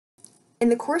In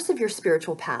the course of your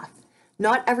spiritual path,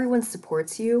 not everyone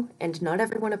supports you and not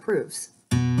everyone approves.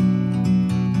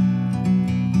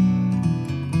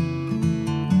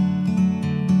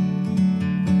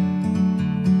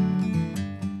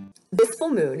 This full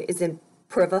moon is in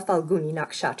Purva Phalguni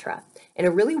Nakshatra, and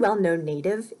a really well-known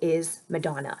native is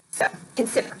Madonna. So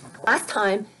consider, last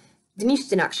time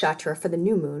Dinesh Nakshatra for the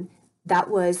new moon, that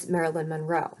was Marilyn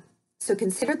Monroe. So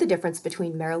consider the difference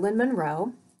between Marilyn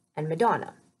Monroe and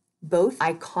Madonna, both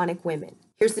iconic women.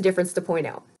 Here's the difference to point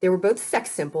out. They were both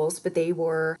sex symbols, but they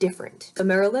were different. So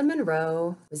Marilyn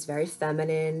Monroe was very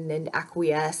feminine and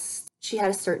acquiesced. She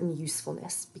had a certain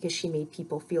usefulness because she made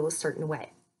people feel a certain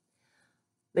way.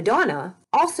 Madonna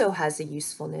also has a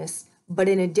usefulness, but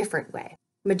in a different way.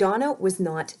 Madonna was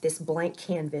not this blank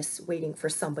canvas waiting for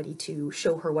somebody to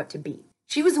show her what to be.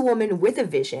 She was a woman with a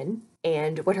vision,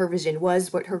 and what her vision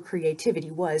was, what her creativity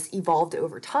was, evolved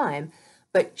over time,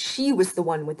 but she was the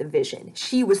one with the vision.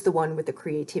 She was the one with the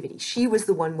creativity. She was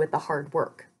the one with the hard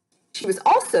work. She was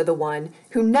also the one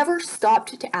who never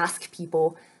stopped to ask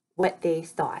people what they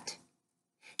thought.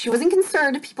 She wasn't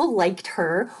concerned if people liked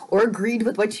her or agreed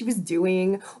with what she was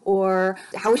doing or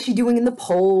how was she doing in the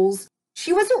polls.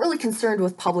 She wasn't really concerned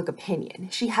with public opinion.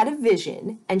 She had a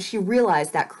vision and she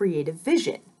realized that creative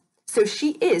vision. So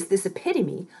she is this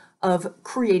epitome of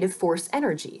creative force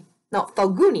energy. Now,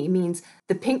 Phalguni means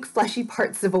the pink fleshy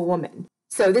parts of a woman.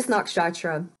 So this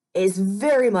nakshatra is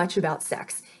very much about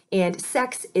sex, and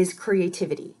sex is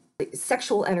creativity.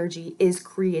 Sexual energy is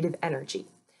creative energy.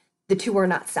 The two are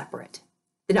not separate.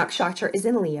 The nakshatra is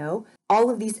in Leo. All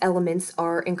of these elements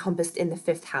are encompassed in the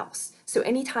 5th house. So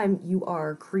anytime you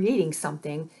are creating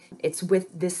something, it's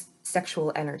with this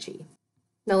sexual energy.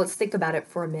 Now let's think about it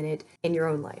for a minute in your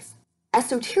own life.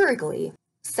 Esoterically,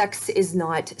 sex is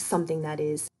not something that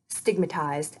is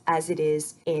stigmatized as it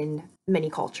is in many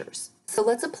cultures. So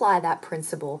let's apply that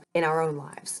principle in our own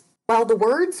lives. While the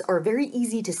words are very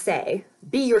easy to say,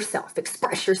 be yourself,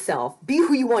 express yourself, be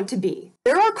who you want to be,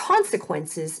 there are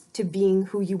consequences to being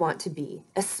who you want to be,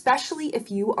 especially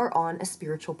if you are on a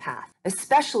spiritual path,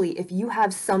 especially if you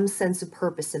have some sense of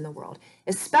purpose in the world,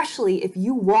 especially if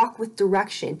you walk with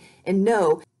direction and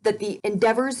know that the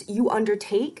endeavors you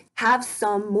undertake have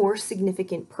some more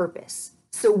significant purpose.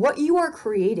 So what you are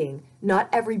creating, not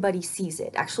everybody sees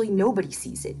it. Actually, nobody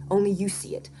sees it. Only you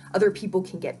see it. Other people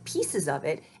can get pieces of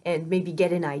it and maybe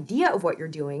get an idea of what you're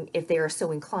doing if they are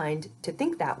so inclined to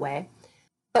think that way.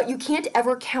 But you can't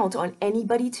ever count on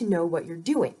anybody to know what you're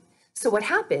doing. So what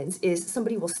happens is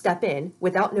somebody will step in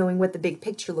without knowing what the big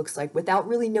picture looks like, without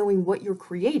really knowing what you're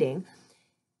creating,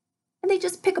 and they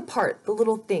just pick apart the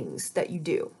little things that you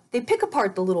do. They pick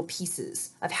apart the little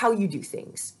pieces of how you do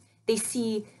things. They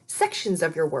see sections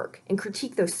of your work and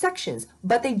critique those sections,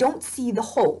 but they don't see the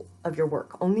whole of your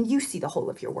work. Only you see the whole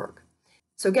of your work.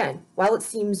 So again, while it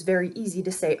seems very easy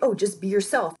to say, oh, just be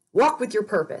yourself, walk with your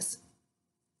purpose,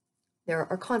 there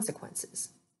are consequences.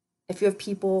 If you have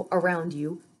people around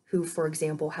you who, for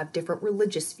example, have different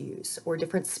religious views or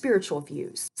different spiritual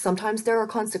views, sometimes there are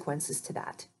consequences to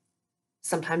that.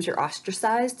 Sometimes you're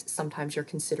ostracized, sometimes you're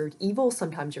considered evil,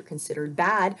 sometimes you're considered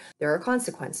bad. There are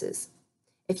consequences.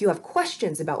 If you have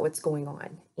questions about what's going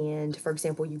on, and for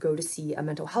example, you go to see a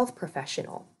mental health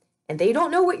professional, and they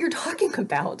don't know what you're talking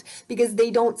about because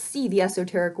they don't see the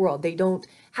esoteric world, they don't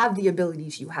have the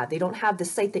abilities you have, they don't have the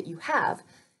sight that you have,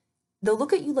 they'll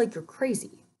look at you like you're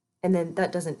crazy, and then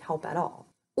that doesn't help at all.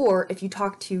 Or if you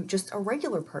talk to just a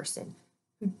regular person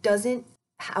who doesn't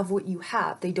have what you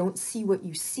have, they don't see what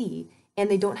you see, and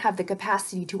they don't have the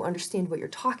capacity to understand what you're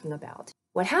talking about.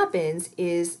 What happens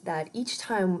is that each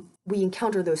time we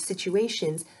encounter those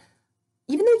situations,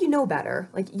 even though you know better,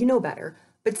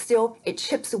 but still it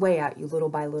chips away at you little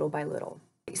by little by little.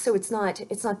 So it's not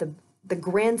the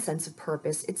grand sense of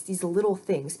purpose, it's these little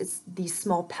things, it's these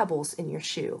small pebbles in your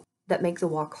shoe that make the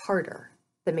walk harder,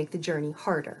 that make the journey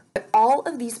harder. But all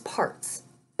of these parts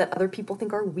that other people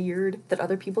think are weird, that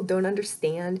other people don't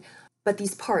understand, but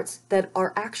these parts that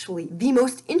are actually the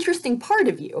most interesting part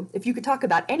of you, if you could talk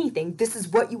about anything, this is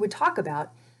what you would talk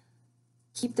about.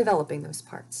 Keep developing those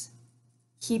parts.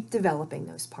 Keep developing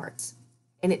those parts.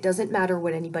 And it doesn't matter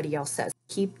what anybody else says.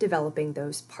 Keep developing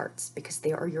those parts because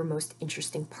they are your most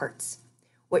interesting parts.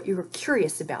 What you're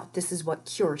curious about, this is what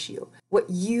cures you.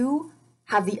 What you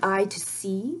have the eye to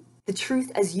see, the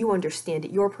truth as you understand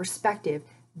it, your perspective,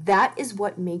 that is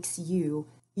what makes you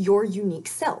your unique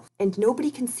self. And nobody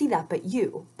can see that but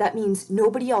you. That means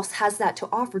nobody else has that to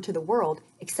offer to the world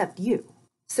except you.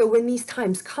 So when these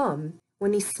times come,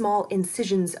 when these small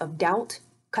incisions of doubt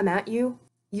come at you,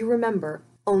 you remember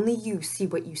only you see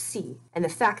what you see. And the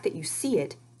fact that you see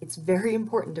it, it's very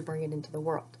important to bring it into the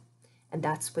world. And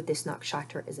that's what this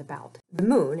nakshatra is about. The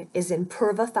moon is in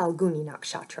Purva Phalguni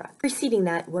nakshatra. Preceding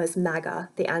that was Maga,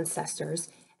 the ancestors,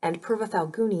 and Purva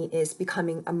Phalguni is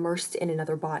becoming immersed in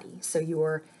another body. So you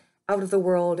are out of the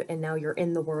world and now you're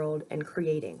in the world and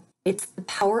creating. It's the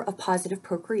power of positive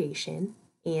procreation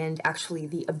and actually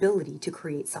the ability to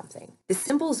create something. The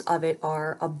symbols of it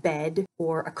are a bed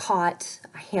or a cot,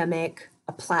 a hammock,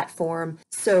 a platform.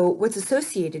 So what's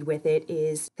associated with it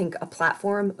is, think a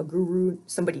platform, a guru,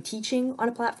 somebody teaching on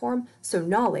a platform. So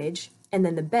knowledge, and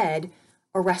then the bed,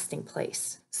 a resting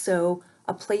place. So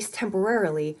a place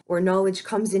temporarily where knowledge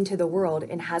comes into the world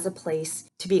and has a place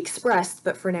to be expressed,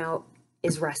 but for now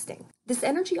is resting. This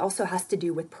energy also has to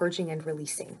do with purging and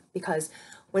releasing, because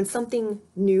when something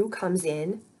new comes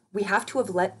in, we have to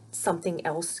have let something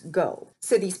else go.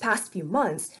 So these past few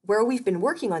months, where we've been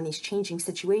working on these changing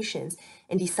situations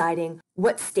and deciding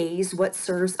what stays, what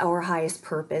serves our highest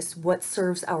purpose, what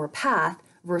serves our path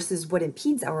versus what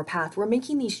impedes our path, we're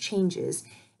making these changes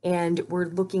and we're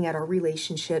looking at our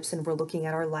relationships and we're looking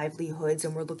at our livelihoods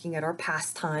and we're looking at our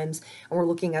pastimes and we're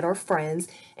looking at our friends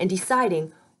and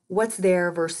deciding what's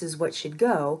there versus what should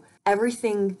go.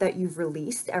 Everything that you've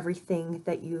released, everything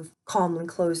that you've calmly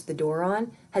closed the door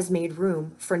on has made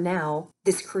room for now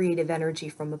this creative energy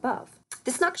from above.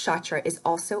 This nakshatra is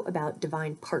also about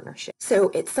divine partnership. So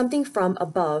it's something from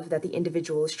above that the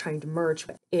individual is trying to merge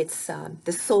with. It's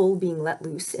the soul being let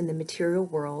loose in the material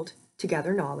world to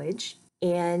gather knowledge,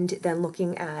 and then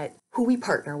looking at who we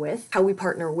partner with, how we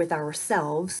partner with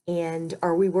ourselves, and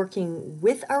are we working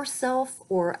with ourselves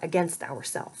or against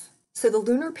ourselves? So the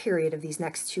lunar period of these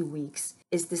next 2 weeks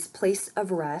is this place of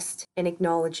rest and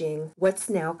acknowledging what's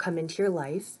now come into your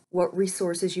life, what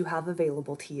resources you have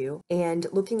available to you, and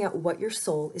looking at what your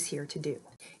soul is here to do.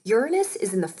 Uranus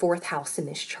is in the 4th house in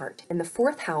this chart, and the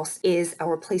 4th house is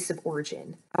our place of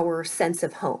origin, our sense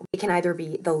of home. It can either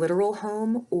be the literal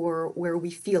home or where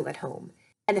we feel at home.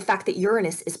 And the fact that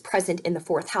Uranus is present in the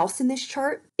 4th house in this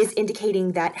chart is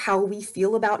indicating that how we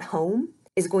feel about home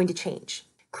is going to change.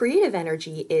 Creative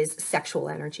energy is sexual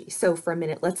energy. So for a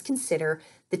minute, let's consider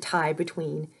the tie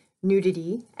between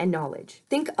nudity and knowledge.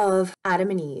 Think of Adam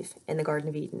and Eve in the Garden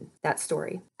of Eden, that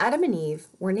story. Adam and Eve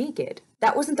were naked.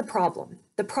 That wasn't the problem.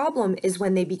 The problem is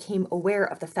when they became aware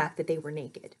of the fact that they were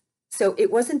naked. So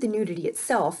it wasn't the nudity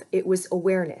itself, it was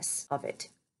awareness of it.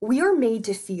 We are made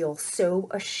to feel so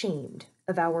ashamed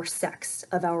of our sex,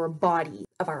 of our body,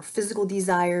 of our physical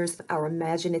desires, our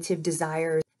imaginative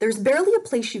desires. There's barely a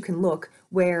place you can look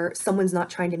where someone's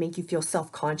not trying to make you feel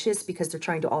self-conscious because they're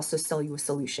trying to also sell you a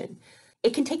solution.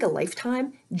 It can take a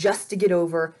lifetime just to get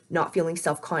over not feeling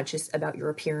self-conscious about your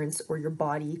appearance or your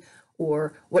body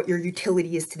or what your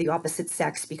utility is to the opposite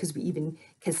sex, because we even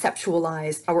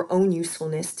conceptualize our own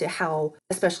usefulness to how,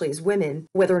 especially as women,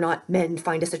 whether or not men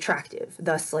find us attractive.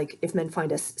 Thus, like, if men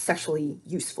find us sexually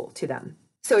useful to them.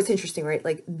 So it's interesting, right?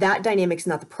 Like, that dynamic's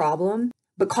not the problem,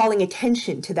 but calling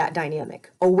attention to that dynamic,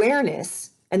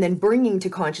 awareness, and then bringing to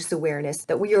conscious awareness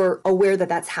that we are aware that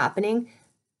that's happening,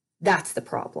 that's the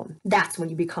problem. That's when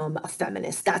you become a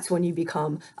feminist. That's when you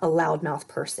become a loudmouth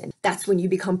person. That's when you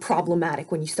become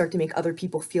problematic, when you start to make other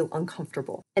people feel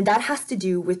uncomfortable. And that has to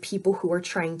do with people who are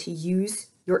trying to use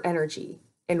your energy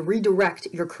and redirect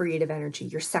your creative energy,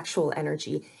 your sexual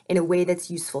energy, in a way that's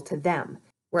useful to them.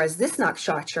 Whereas this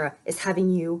nakshatra is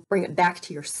having you bring it back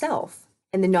to yourself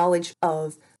and the knowledge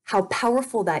of how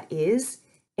powerful that is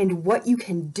and what you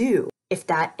can do if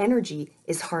that energy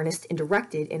is harnessed and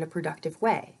directed in a productive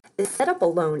way. The setup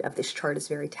alone of this chart is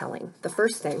very telling. The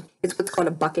first thing is what's called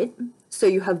a bucket. So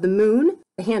you have the moon,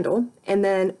 the handle, and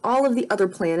then all of the other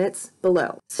planets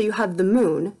below. So you have the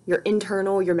moon, your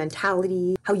internal, your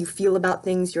mentality, how you feel about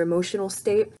things, your emotional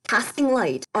state, casting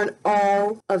light on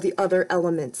all of the other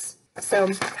elements.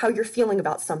 So how you're feeling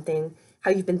about something, how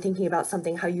you've been thinking about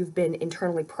something, how you've been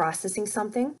internally processing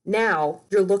something. Now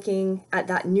you're looking at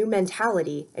that new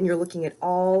mentality and you're looking at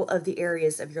all of the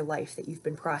areas of your life that you've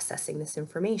been processing this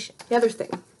information. The other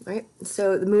thing, right?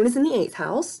 So the moon is in the 8th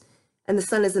house and the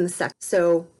sun is in the 2nd.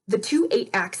 So the 2-8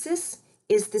 axis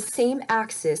is the same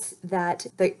axis that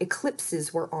the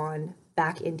eclipses were on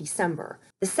back in December.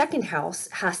 The 2nd house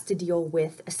has to deal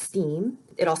with esteem.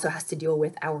 It also has to deal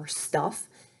with our stuff,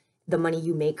 the money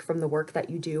you make from the work that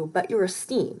you do, but your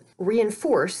esteem,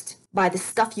 reinforced by the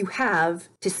stuff you have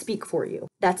to speak for you.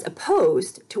 That's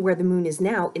opposed to where the moon is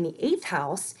now in the 8th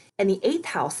house, and the 8th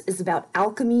house is about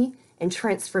alchemy and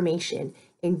transformation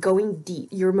and going deep.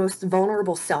 Your most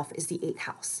vulnerable self is the 8th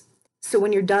house. So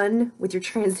when you're done with your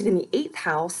transit in the 8th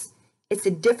house, it's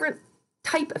a different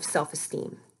type of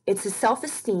self-esteem. It's a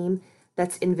self-esteem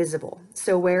that's invisible.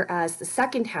 So whereas the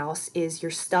second house is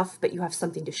your stuff, but you have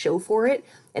something to show for it,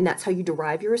 and that's how you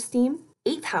derive your esteem,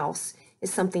 eighth house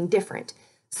is something different.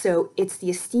 So it's the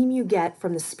esteem you get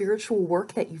from the spiritual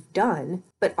work that you've done,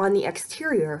 but on the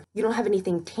exterior, you don't have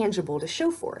anything tangible to show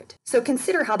for it. So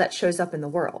consider how that shows up in the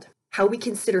world. How we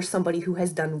consider somebody who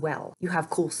has done well. You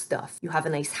have cool stuff. You have a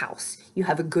nice house. You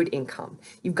have a good income.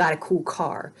 You've got a cool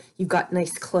car. You've got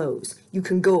nice clothes. You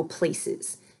can go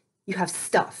places. You have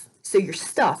stuff. So your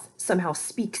stuff somehow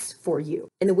speaks for you.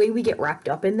 And the way we get wrapped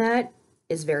up in that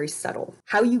is very subtle.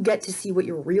 How you get to see what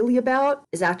you're really about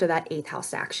is after that eighth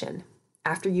house action.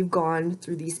 After you've gone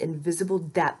through these invisible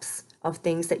depths of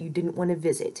things that you didn't want to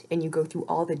visit, and you go through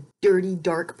all the dirty,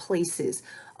 dark places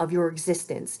of your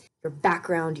existence, your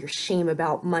background, your shame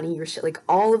about money, your shit, like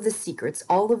all of the secrets,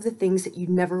 all of the things that you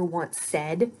never once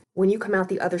said, when you come out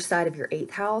the other side of your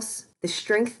eighth house, the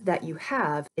strength that you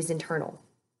have is internal.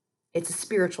 It's a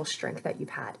spiritual strength that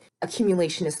you've had.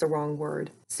 Accumulation is the wrong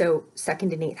word. So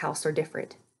second and eighth house are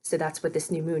different. So that's what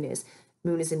this new moon is.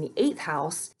 Moon is in the eighth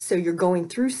house, so you're going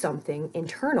through something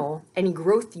internal. Any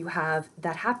growth you have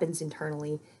that happens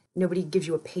internally, nobody gives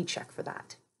you a paycheck for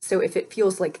that. So if it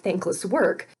feels like thankless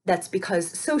work, that's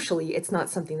because socially it's not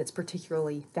something that's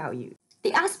particularly valued.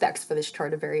 The aspects for this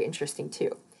chart are very interesting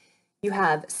too. You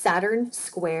have Saturn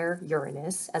square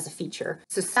Uranus as a feature.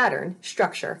 So Saturn,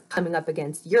 structure, coming up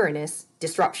against Uranus,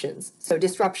 disruptions. So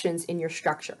disruptions in your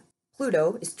structure.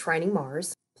 Pluto is trining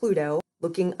Mars. Pluto,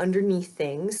 looking underneath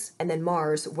things, and then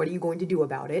Mars, what are you going to do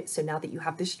about it? So now that you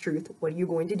have this truth, what are you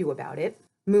going to do about it?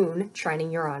 Moon,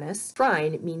 trining Uranus.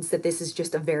 Trine means that this is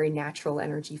just a very natural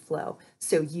energy flow.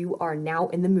 So you are now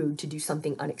in the mood to do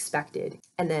something unexpected.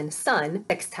 And then Sun,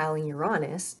 sextiling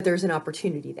Uranus, there's an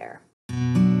opportunity there.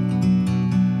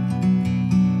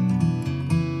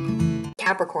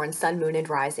 Capricorn, sun, moon, and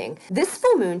rising. This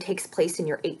full moon takes place in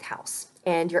your eighth house.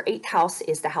 And your eighth house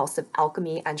is the house of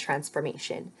alchemy and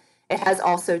transformation. It has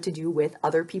also to do with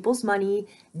other people's money,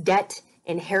 debt,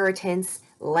 inheritance,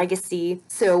 legacy.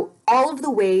 So all of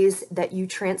the ways that you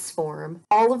transform,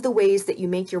 all of the ways that you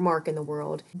make your mark in the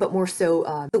world, but more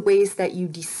so the ways that you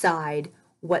decide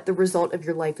what the result of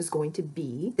your life is going to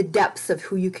be, the depths of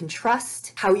who you can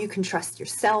trust, how you can trust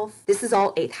yourself. This is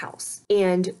all eighth house.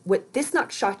 And what this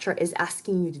nakshatra is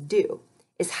asking you to do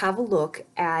is have a look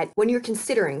at when you're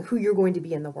considering who you're going to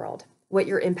be in the world, what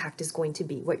your impact is going to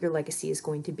be, what your legacy is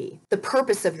going to be, the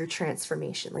purpose of your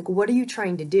transformation. Like, what are you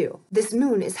trying to do? This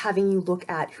moon is having you look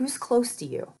at who's close to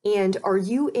you, and are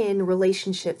you in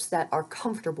relationships that are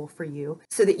comfortable for you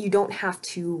so that you don't have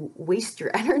to waste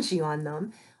your energy on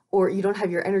them, or you don't have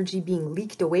your energy being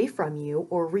leaked away from you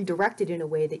or redirected in a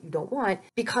way that you don't want,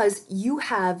 because you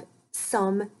have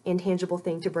some intangible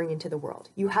thing to bring into the world.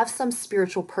 You have some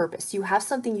spiritual purpose. You have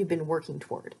something you've been working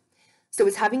toward. So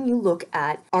it's having you look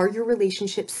at, are your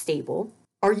relationships stable?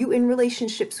 Are you in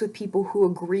relationships with people who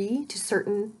agree to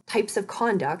certain types of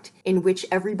conduct in which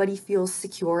everybody feels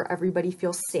secure, everybody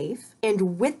feels safe?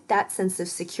 And with that sense of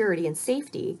security and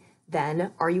safety,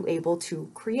 then are you able to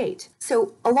create?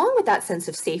 So along with that sense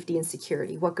of safety and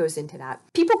security, what goes into that?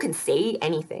 People can say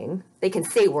anything. They can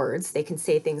say words. They can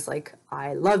say things like,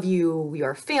 I love you, we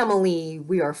are family,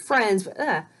 we are friends.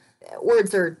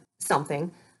 Words are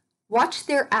something. Watch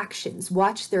their actions,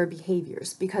 watch their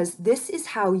behaviors, because this is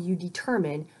how you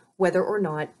determine whether or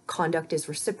not conduct is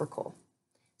reciprocal.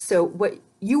 So what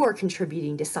you are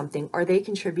contributing to something, are they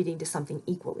contributing to something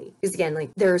equally? Because again,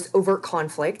 like, there's overt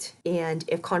conflict, and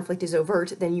if conflict is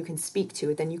overt, then you can speak to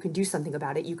it, then you can do something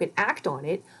about it, you can act on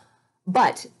it.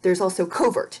 But there's also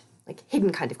covert, like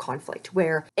hidden kind of conflict,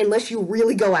 where unless you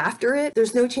really go after it,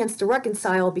 there's no chance to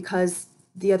reconcile because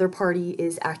the other party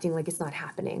is acting like it's not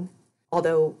happening,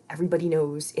 although everybody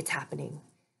knows it's happening.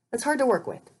 That's hard to work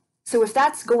with. So if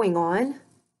that's going on,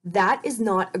 that is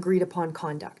not agreed upon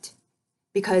conduct.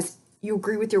 Because you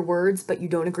agree with your words, but you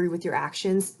don't agree with your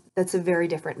actions, that's a very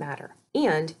different matter.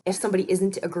 And if somebody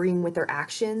isn't agreeing with their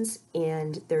actions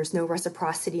and there's no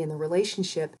reciprocity in the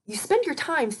relationship, you spend your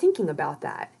time thinking about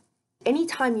that. Any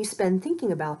time you spend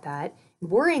thinking about that,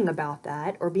 worrying about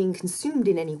that, or being consumed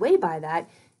in any way by that,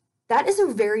 that is a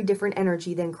very different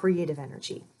energy than creative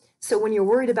energy. So when you're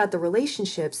worried about the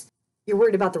relationships, you're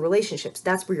worried about the relationships.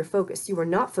 That's where you're focused. You are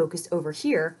not focused over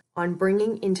here on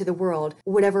bringing into the world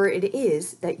whatever it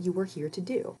is that you were here to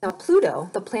do. Now, Pluto,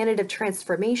 the planet of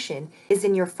transformation, is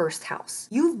in your first house.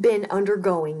 You've been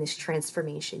undergoing this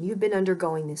transformation. You've been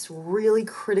undergoing this really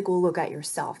critical look at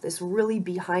yourself, this really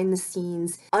behind the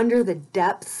scenes, under the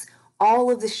depths,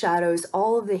 all of the shadows,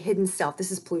 all of the hidden self.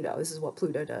 This is Pluto. This is what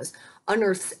Pluto does.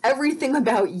 Unearths everything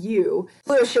about you.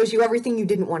 Pluto shows you everything you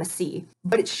didn't want to see,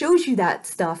 but it shows you that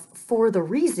stuff for the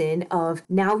reason of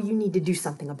now you need to do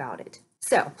something about it.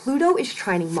 So Pluto is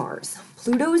trining Mars.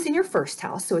 Pluto is in your first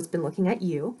house, so it's been looking at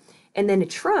you. And then a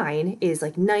trine is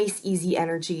like nice, easy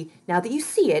energy. Now that you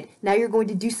see it, now you're going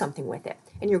to do something with it.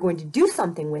 And you're going to do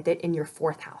something with it in your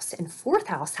fourth house. And fourth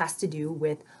house has to do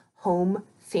with home,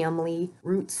 family,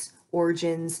 roots,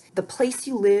 origins, the place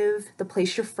you live, the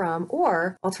place you're from,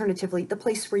 or alternatively, the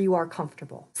place where you are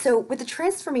comfortable. So with the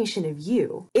transformation of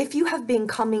you, if you have been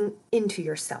coming into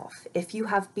yourself, if you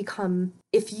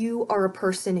are a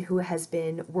person who has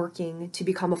been working to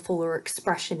become a fuller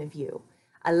expression of you,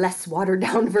 a less watered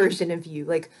down version of you,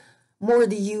 like more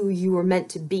the you were meant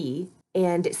to be,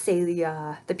 and say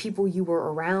the people you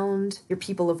were around, your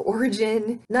people of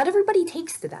origin, not everybody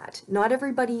takes to that. Not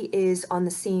everybody is on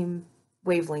the same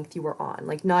wavelength you were on.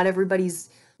 Like not everybody's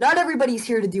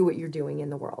here to do what you're doing in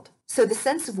the world. So the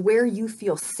sense of where you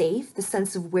feel safe, the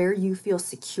sense of where you feel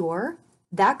secure,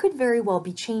 that could very well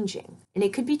be changing. And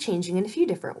it could be changing in a few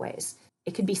different ways.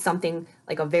 It could be something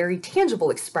like a very tangible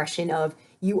expression of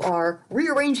you are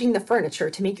rearranging the furniture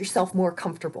to make yourself more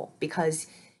comfortable because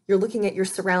you're looking at your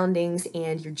surroundings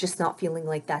and you're just not feeling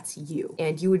like that's you.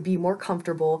 And you would be more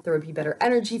comfortable. There would be better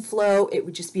energy flow. It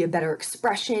would just be a better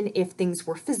expression if things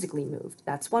were physically moved.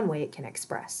 That's one way it can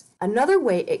express. Another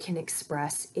way it can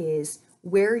express is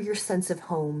where your sense of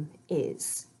home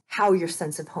is, how your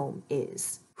sense of home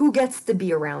is, who gets to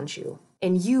be around you,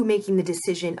 and you making the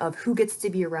decision of who gets to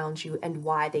be around you and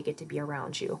why they get to be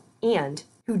around you, and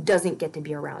who doesn't get to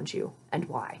be around you and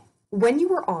why. When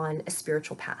you are on a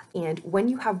spiritual path and when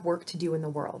you have work to do in the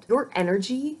world, your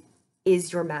energy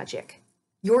is your magic.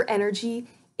 Your energy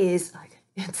is like,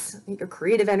 it's your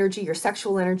creative energy, your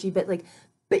sexual energy,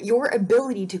 but your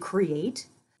ability to create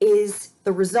is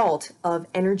the result of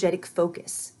energetic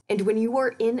focus. And when you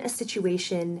are in a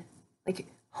situation, like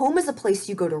home is a place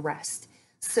you go to rest.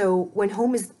 So when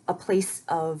home is a place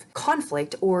of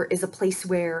conflict or is a place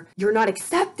where you're not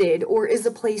accepted or is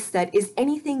a place that is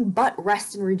anything but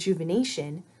rest and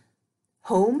rejuvenation,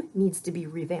 home needs to be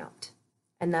revamped.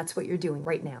 And that's what you're doing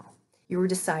right now. You're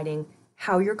deciding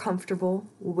how you're comfortable,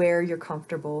 where you're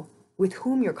comfortable, with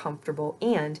whom you're comfortable,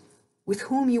 and with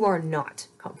whom you are not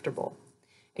comfortable.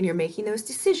 And you're making those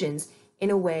decisions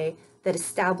in a way that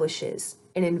establishes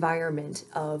an environment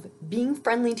of being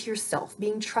friendly to yourself,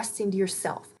 being trusting to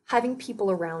yourself, having people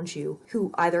around you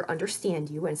who either understand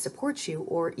you and support you,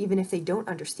 or even if they don't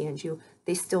understand you,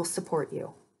 they still support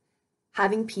you.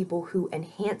 Having people who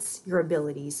enhance your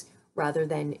abilities rather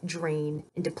than drain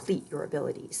and deplete your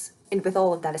abilities. And with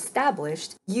all of that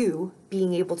established, you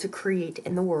being able to create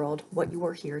in the world what you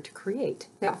are here to create.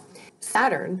 Now,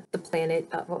 Saturn, the planet,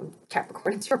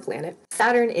 Capricorn, it's your planet.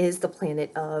 Saturn is the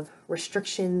planet of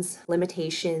restrictions,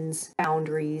 limitations,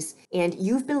 boundaries, and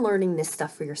you've been learning this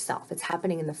stuff for yourself. It's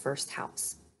happening in the first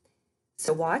house.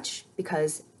 So watch,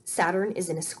 because Saturn is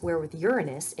in a square with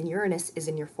Uranus, and Uranus is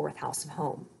in your fourth house of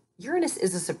home. Uranus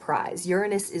is a surprise.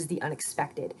 Uranus is the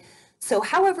unexpected. So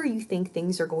however you think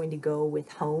things are going to go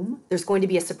with home, there's going to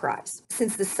be a surprise.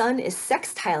 Since the sun is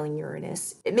sextiling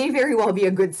Uranus, it may very well be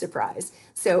a good surprise.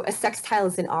 So a sextile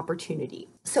is an opportunity.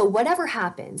 So whatever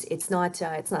happens, it's not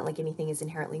like anything is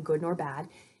inherently good nor bad.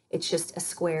 It's just a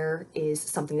square is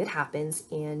something that happens,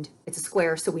 and it's a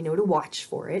square, so we know to watch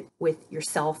for it with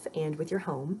yourself and with your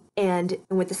home. And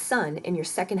with the sun in your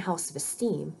second house of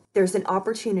esteem, there's an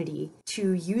opportunity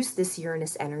to use this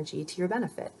Uranus energy to your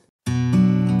benefit.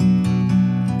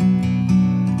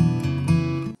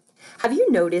 Have you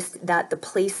noticed that the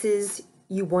places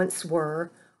you once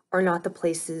were are not the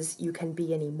places you can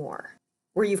be anymore?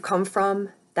 Where you've come from,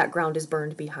 that ground is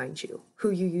burned behind you. Who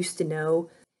you used to know,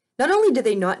 not only do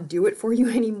they not do it for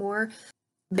you anymore,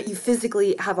 but you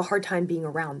physically have a hard time being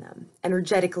around them.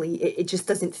 Energetically, it just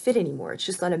doesn't fit anymore. It's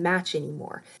just not a match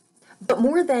anymore. But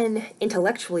more than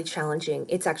intellectually challenging,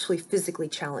 it's actually physically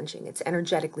challenging. It's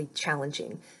energetically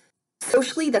challenging.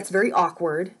 Socially, that's very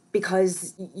awkward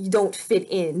because you don't fit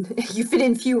in. You fit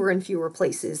in fewer and fewer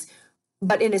places.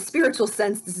 But in a spiritual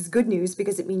sense, this is good news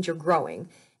because it means you're growing.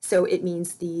 So it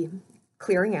means the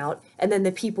clearing out. And then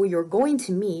the people you're going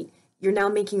to meet, you're now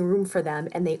making room for them,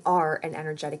 and they are an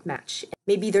energetic match.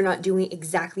 Maybe they're not doing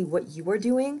exactly what you are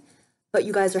doing, but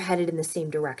you guys are headed in the same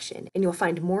direction. And you'll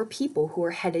find more people who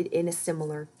are headed in a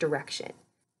similar direction.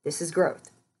 This is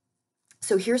growth.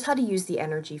 So here's how to use the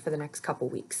energy for the next couple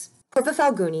weeks. Purva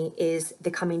Phalguni is the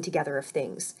coming together of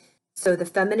things. So the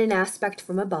feminine aspect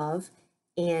from above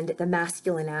and the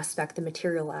masculine aspect, the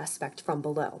material aspect from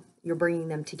below. You're bringing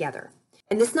them together.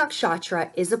 And this nakshatra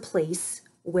is a place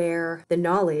where the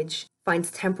knowledge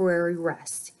finds temporary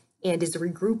rest and is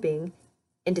regrouping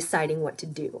and deciding what to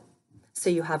do. So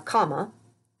you have Kama,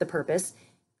 the purpose,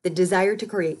 the desire to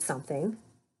create something.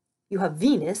 You have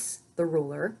Venus, the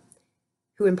ruler,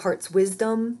 who imparts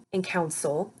wisdom and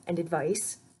counsel and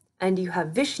advice. And you have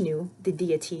Vishnu, the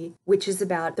deity, which is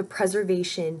about the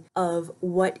preservation of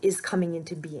what is coming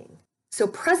into being. So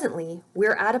presently,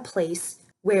 we're at a place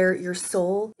where your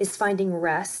soul is finding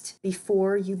rest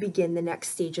before you begin the next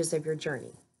stages of your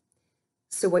journey.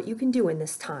 So what you can do in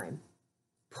this time,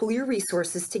 pull your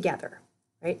resources together,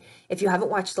 right? If you haven't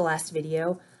watched the last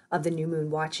video of the new moon,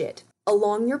 watch it.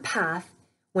 Along your path,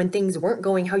 when things weren't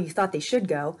going how you thought they should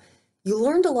go, you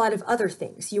learned a lot of other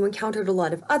things. You encountered a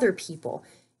lot of other people.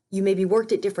 You maybe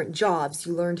worked at different jobs.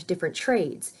 You learned different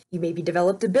trades. You maybe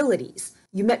developed abilities.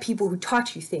 You met people who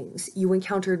taught you things. You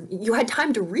had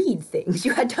time to read things.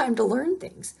 You had time to learn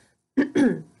things.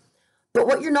 But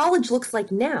what your knowledge looks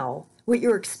like now, what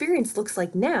your experience looks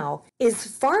like now, is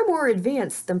far more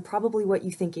advanced than probably what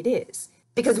you think it is.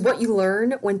 Because what you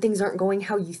learn when things aren't going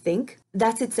how you think,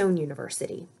 that's its own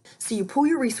university. So you pull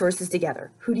your resources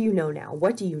together. Who do you know now?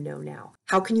 What do you know now?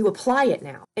 How can you apply it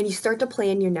now? And you start to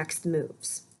plan your next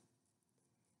moves.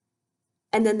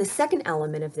 And then the second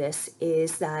element of this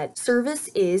is that service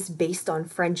is based on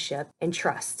friendship and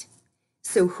trust.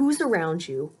 So who's around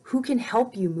you? Who can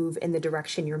help you move in the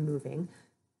direction you're moving?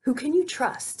 Who can you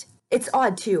trust? It's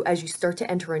odd too, as you start to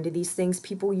enter into these things,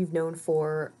 people you've known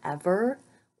forever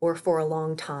or for a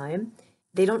long time,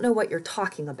 they don't know what you're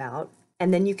talking about.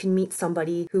 And then you can meet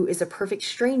somebody who is a perfect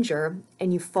stranger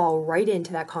and you fall right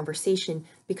into that conversation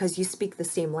because you speak the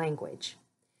same language.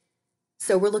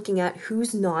 So we're looking at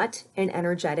who's not an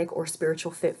energetic or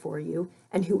spiritual fit for you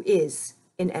and who is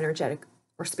an energetic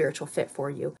or spiritual fit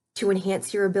for you to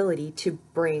enhance your ability to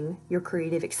bring your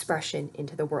creative expression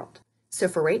into the world. So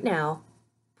for right now,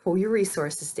 pull your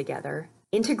resources together,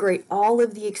 integrate all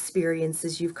of the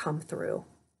experiences you've come through,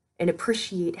 and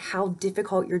appreciate how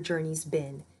difficult your journey's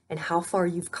been and how far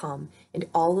you've come and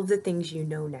all of the things you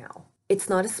know now. It's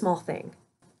not a small thing.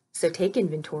 So take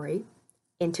inventory,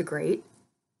 integrate,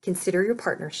 consider your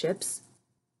partnerships,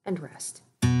 and rest.